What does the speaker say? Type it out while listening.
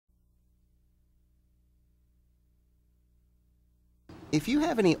If you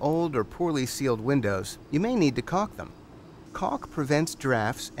have any old or poorly sealed windows, you may need to caulk them. Caulk prevents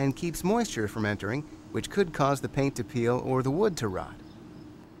drafts and keeps moisture from entering, which could cause the paint to peel or the wood to rot.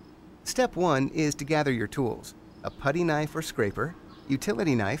 Step 1 is to gather your tools: a putty knife or scraper,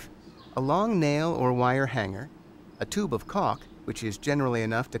 utility knife, a long nail or wire hanger, a tube of caulk, which is generally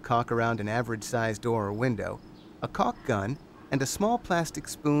enough to caulk around an average-sized door or window, a caulk gun, and a small plastic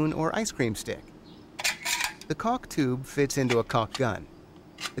spoon or ice cream stick. The caulk tube fits into a caulk gun.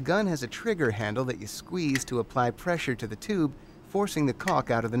 The gun has a trigger handle that you squeeze to apply pressure to the tube, forcing the caulk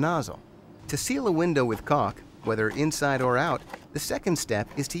out of the nozzle. To seal a window with caulk, whether inside or out, the second step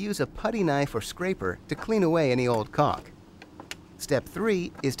is to use a putty knife or scraper to clean away any old caulk. Step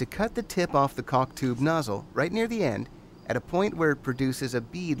 3 is to cut the tip off the caulk tube nozzle right near the end at a point where it produces a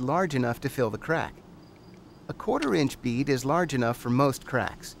bead large enough to fill the crack. A 1/4-inch bead is large enough for most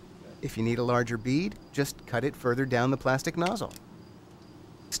cracks. If you need a larger bead, just cut it further down the plastic nozzle.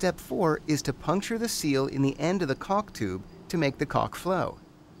 Step 4 is to puncture the seal in the end of the caulk tube to make the caulk flow.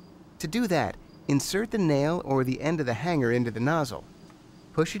 To do that, insert the nail or the end of the hanger into the nozzle.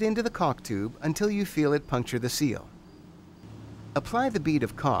 Push it into the caulk tube until you feel it puncture the seal. Apply the bead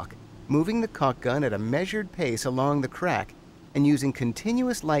of caulk, moving the caulk gun at a measured pace along the crack and using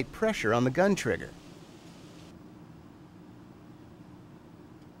continuous light pressure on the gun trigger.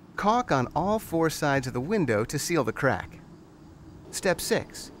 Caulk on all 4 sides of the window to seal the crack. Step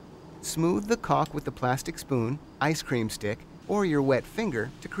 6. Smooth the caulk with the plastic spoon, ice cream stick, or your wet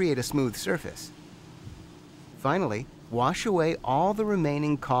finger to create a smooth surface. Finally, wash away all the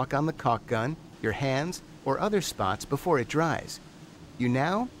remaining caulk on the caulk gun, your hands, or other spots before it dries. You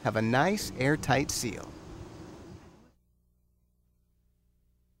now have a nice airtight seal.